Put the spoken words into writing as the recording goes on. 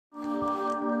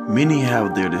Many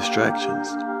have their distractions,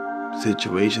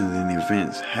 situations and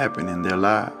events happen in their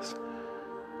lives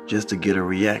just to get a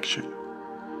reaction.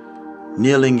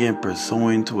 Kneeling and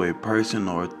pursuing to a person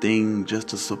or thing just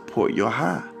to support your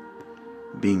high.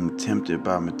 Being tempted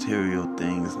by material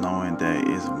things knowing that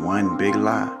is one big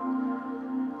lie.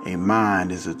 A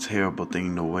mind is a terrible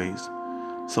thing to waste,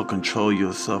 so control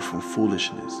yourself from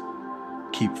foolishness.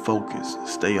 Keep focused,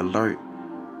 stay alert,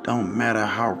 don't matter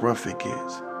how rough it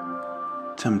gets.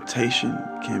 Temptation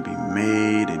can be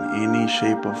made in any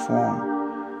shape or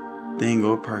form, thing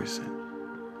or person.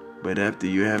 But after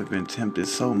you have been tempted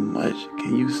so much,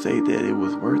 can you say that it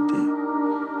was worth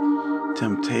it?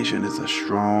 Temptation is a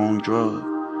strong drug.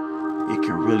 It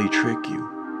can really trick you,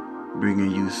 bringing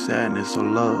you sadness or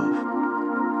love.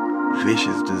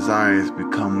 Vicious desires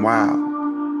become wild.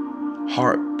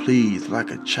 Heart pleads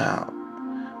like a child.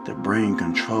 The brain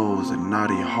controls a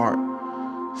naughty heart.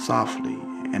 Softly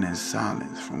and in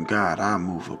silence from God I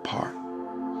move apart.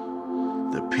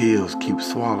 The pills keep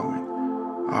swallowing.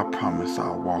 I promise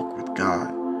I'll walk with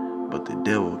God, but the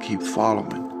devil keeps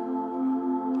following.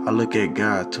 I look at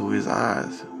God to his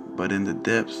eyes, but in the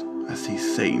depths I see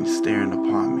Satan staring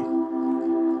upon me.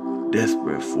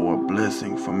 Desperate for a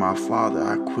blessing from my Father,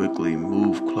 I quickly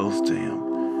move close to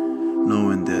him,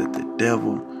 knowing that the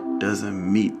devil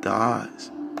doesn't meet the odds.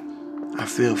 I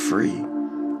feel free,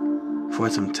 for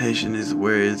temptation is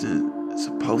where it isn't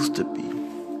supposed to be,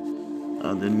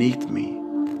 underneath me.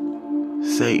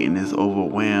 Satan is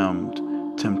overwhelmed.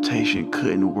 Temptation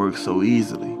couldn't work so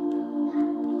easily.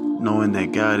 Knowing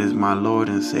that God is my Lord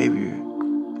and Savior,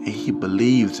 and he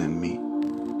believes in me.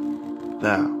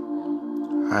 Thou,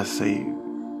 I say,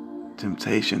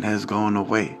 temptation has gone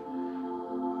away.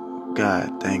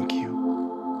 God, thank you.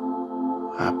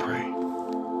 I pray.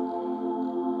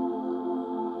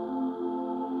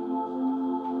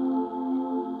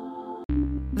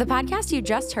 The podcast you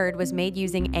just heard was made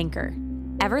using Anchor.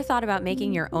 Ever thought about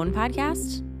making your own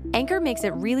podcast? Anchor makes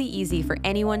it really easy for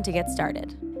anyone to get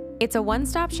started. It's a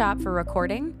one-stop shop for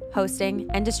recording, hosting,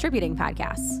 and distributing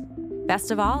podcasts.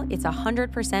 Best of all, it's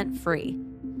 100% free.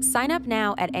 Sign up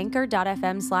now at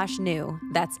anchor.fm/new.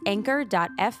 That's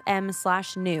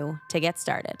anchor.fm/new to get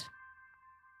started.